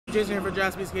Jason here for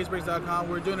jaspyscasebreaks.com.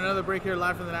 We're doing another break here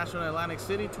live from the National in Atlantic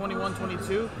City.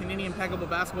 21-22 Panini Impeccable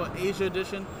Basketball Asia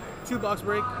Edition. 2-box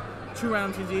break, 2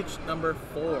 random teams each, number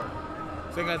 4.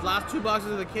 So guys, last 2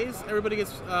 boxes of the case, everybody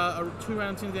gets 2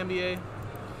 random teams of the NBA.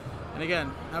 And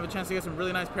again, have a chance to get some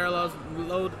really nice parallels.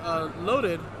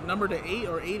 Loaded, number to 8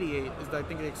 or 88 is I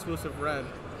think the exclusive red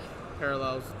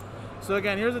parallels. So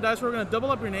again, here's the dice. We're going to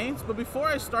double up your names. But before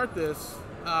I start this,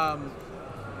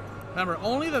 remember,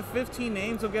 only the 15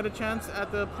 names will get a chance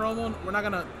at the promo. We're not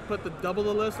going to put the double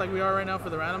the list like we are right now for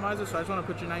the randomizer. So I just want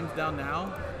to put your names down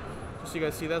now, just so you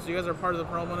guys see that. So you guys are part of the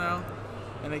promo now.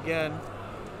 And again,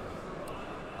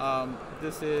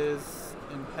 this is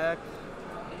Impeccable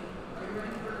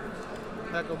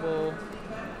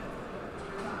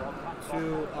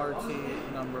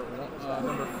 2RT number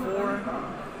 4.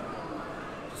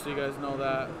 Just so you guys know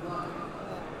that.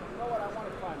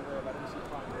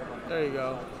 There you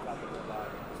go.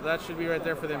 So that should be right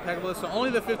there for the Impeccable list. So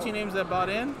only the 15 names that bought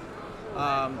in,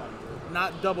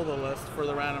 not double the list for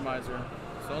the randomizer.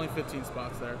 So only 15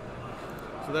 spots there.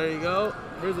 So there you go.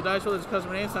 Here's the dice roll. There's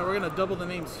customer names. Now we're going to double the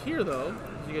names here though.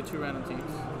 You get 2 random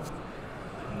teams.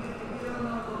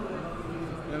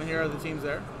 And here are the teams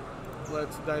there.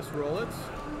 Let's dice roll it.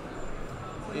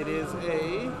 It is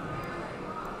a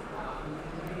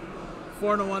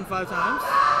 4 and a 1 5 times.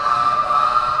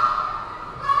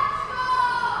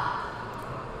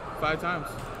 5 times.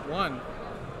 1,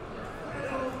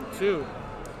 2,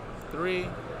 3,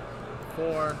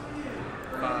 4,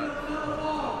 5.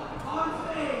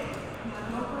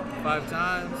 5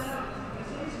 times.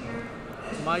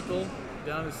 Michael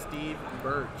down to Steve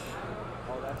Birch.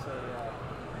 Oh, that's a.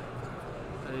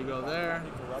 There you go there.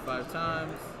 5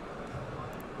 times.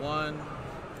 1,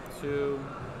 2,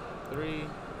 3,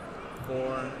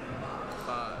 4,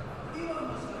 5.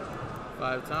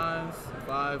 5 times.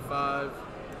 5, 5.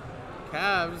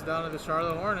 Cavs down to the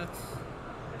Charlotte Hornets. Things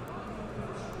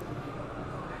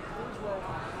will,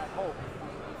 I hope,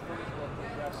 things will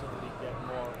progressively get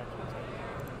more entertaining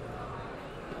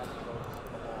as it goes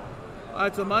along.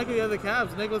 Alright, so Michael, you have the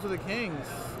Cavs. Nicholas with the Kings.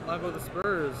 Michael with the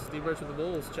Spurs. Steve Birch with the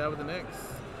Bulls. Chad with the Knicks.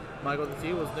 Michael with the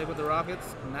T-Wolves. Nick with the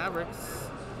Rockets. Mavericks.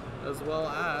 As well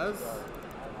as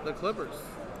the Clippers.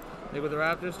 Nick with the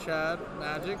Raptors. Chad,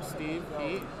 Magic. Steve,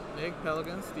 Heat. Nick,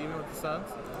 Pelicans. Steven with the Suns.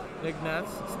 Nick,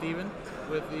 Nets. Steven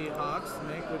with the Hawks.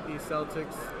 Nick with the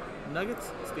Celtics.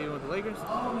 Nuggets. Steven with the Lakers.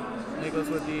 Nicholas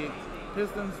with the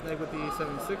Pistons. Nick with the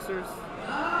 76ers.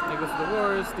 Nicholas with the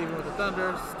Warriors. Steven with the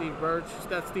Thunder. Steve Birch.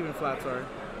 That's Steven Flat, sorry.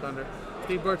 Thunder.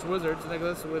 Steve Birch Wizards.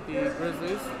 Nicholas with the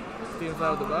Grizzlies. Steven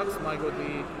Flat with the Bucks. Mike with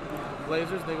the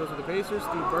Blazers. Nicholas with the Pacers.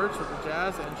 Steve Birch with the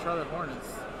Jazz and Charlotte Hornets.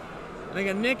 And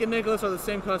again, Nick and Nicholas are the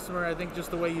same customer. I think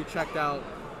just the way you checked out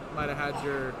might have had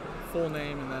your full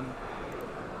name and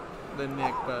then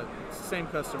Nick, but it's the same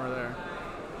customer there.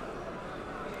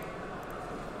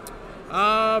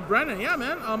 Brennan, yeah,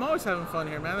 man, I'm always having fun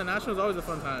here, man. The National is always a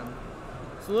fun time.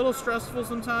 It's a little stressful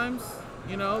sometimes,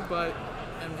 you know, but,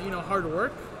 and, you know, hard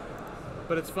work,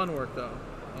 but it's fun work, though.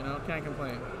 You know, can't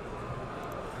complain.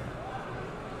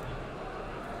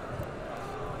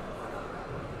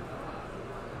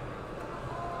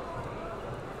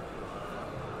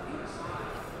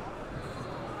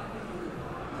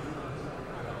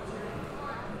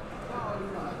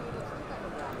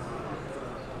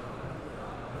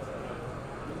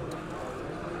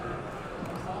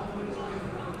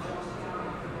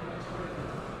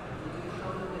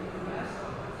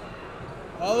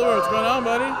 Oliver, what's going on,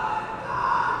 buddy?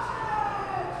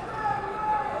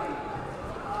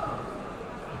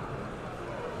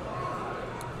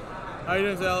 How you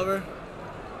doing today, Oliver?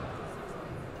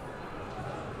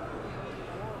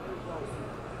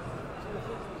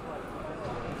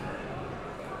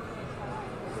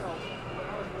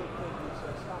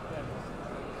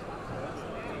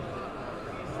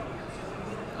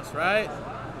 That's right.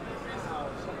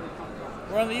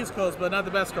 We're on the East Coast, but not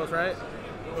the best coast, right?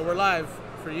 But we're live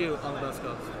for you on the West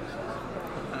Coast.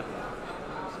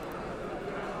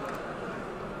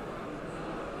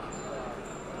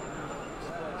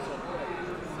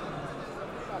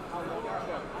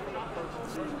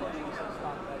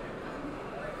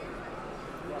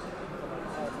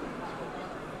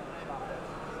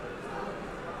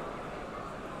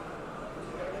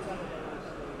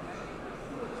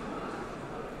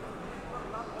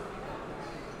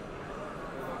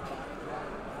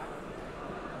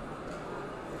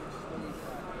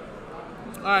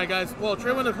 All right, guys. Well,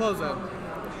 trade window close then.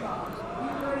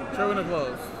 Trade window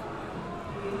close.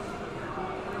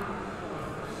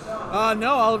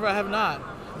 No, Oliver, I have not.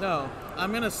 No.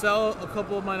 I'm going to sell a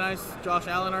couple of my nice Josh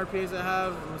Allen RPs I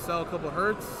have. I'm going to sell a couple of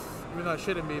Hurts. Even though I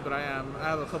shouldn't be, but I am. I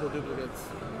have a couple duplicates.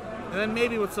 And then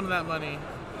maybe with some of that money,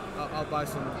 I'll buy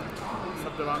some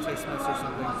Devontae Smiths or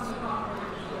something.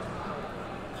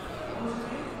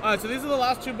 Alright, so these are the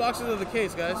last 2 boxes of the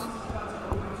case, guys.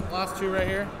 Last 2 right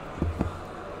here.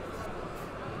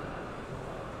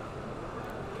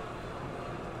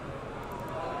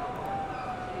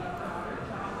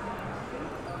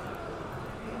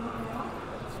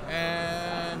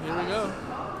 And here we go.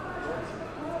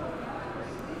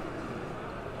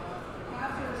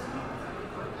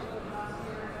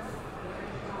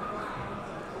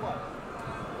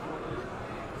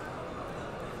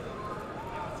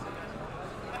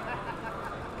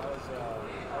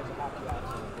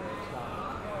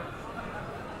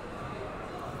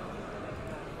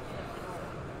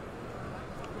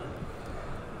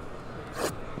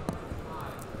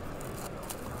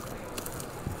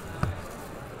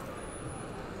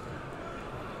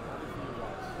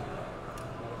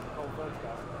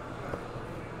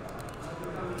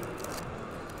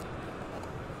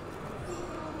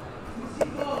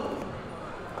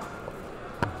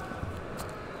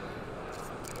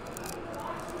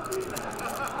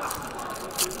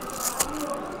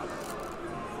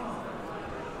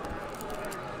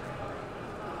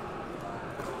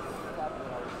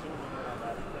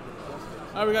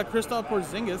 All right, we got Kristaps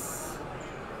Porzingis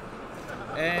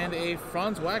and a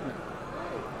Franz Wagner.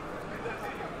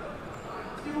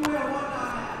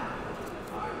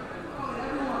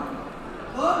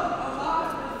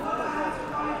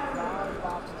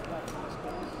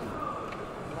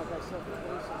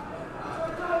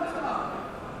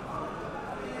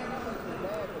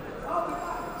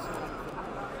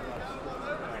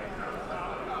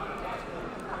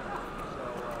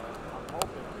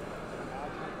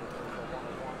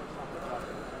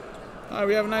 All right,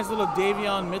 we have a nice little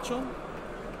Davion Mitchell.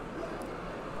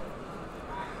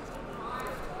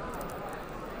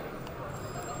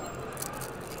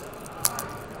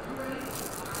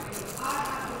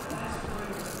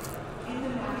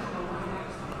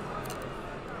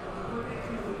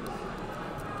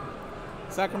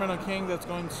 Sacramento Kings, that's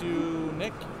going to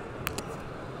Nick.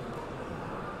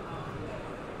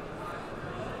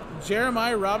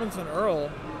 Jeremiah Robinson Earl,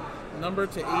 number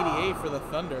to 88 for the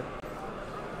Thunder.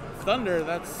 Thunder,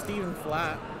 that's Stephen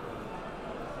Flatt.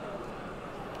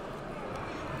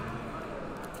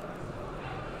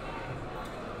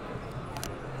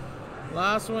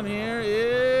 Last one here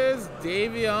is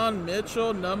Davion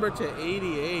Mitchell, number to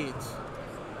 88.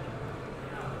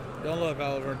 Don't look,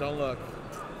 Oliver, don't look.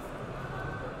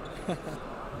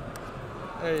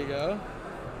 There you go.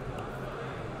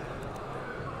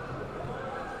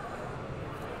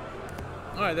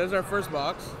 All right, there's our first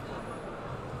box.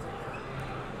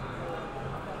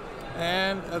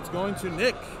 And that's going to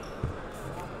Nick.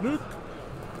 Nick.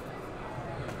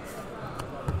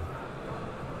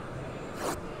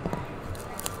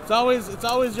 It's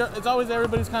always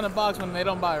everybody's kind of box when they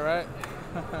don't buy, right?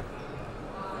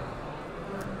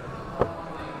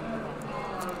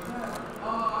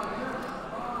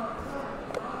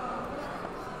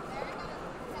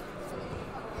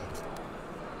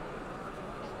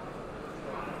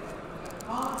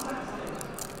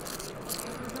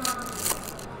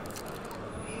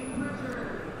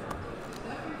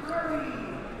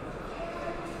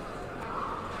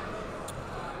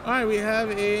 All right, we have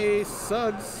a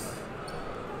Suggs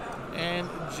and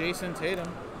Jason Tatum.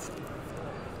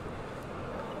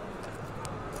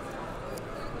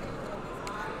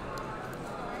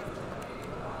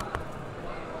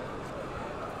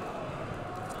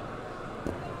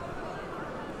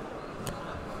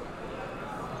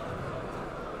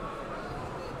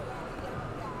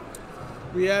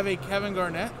 We have a Kevin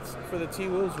Garnett for the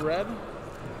T-Wolves red.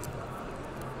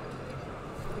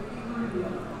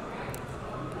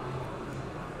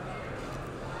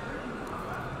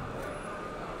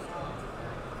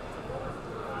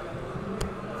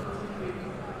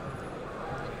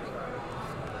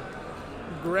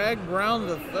 Greg Brown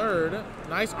III,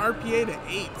 nice RPA to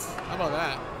 8. How about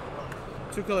that?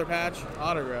 2-color patch,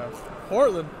 autograph.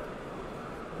 Portland,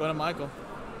 going to Michael.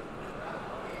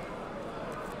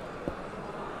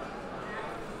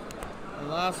 And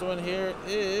last one here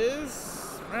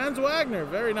is Franz Wagner,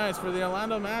 very nice for the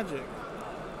Orlando Magic.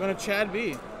 Going to Chad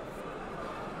B.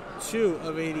 2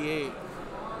 of 88.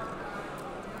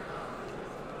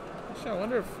 Actually, I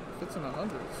wonder if it's in the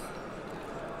hundreds.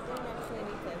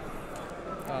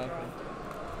 Oh, okay.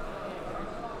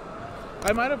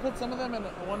 I might have put some of them in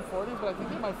 140s, but I think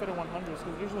they might fit in 100s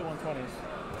because usually 120s.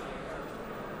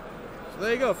 So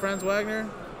there you go, Franz Wagner,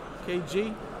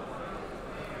 KG,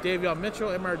 Davion Mitchell,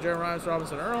 Jeremiah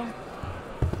Robinson Earl,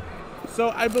 So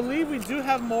I believe we do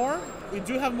have more. We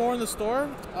do have more in the store.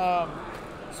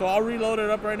 So I'll reload it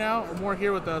up right now. More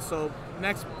here with us. So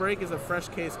next break is a fresh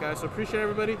case, guys. So appreciate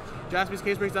everybody.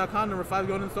 JaspysCaseBreaks.com, number 5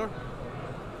 going in the store.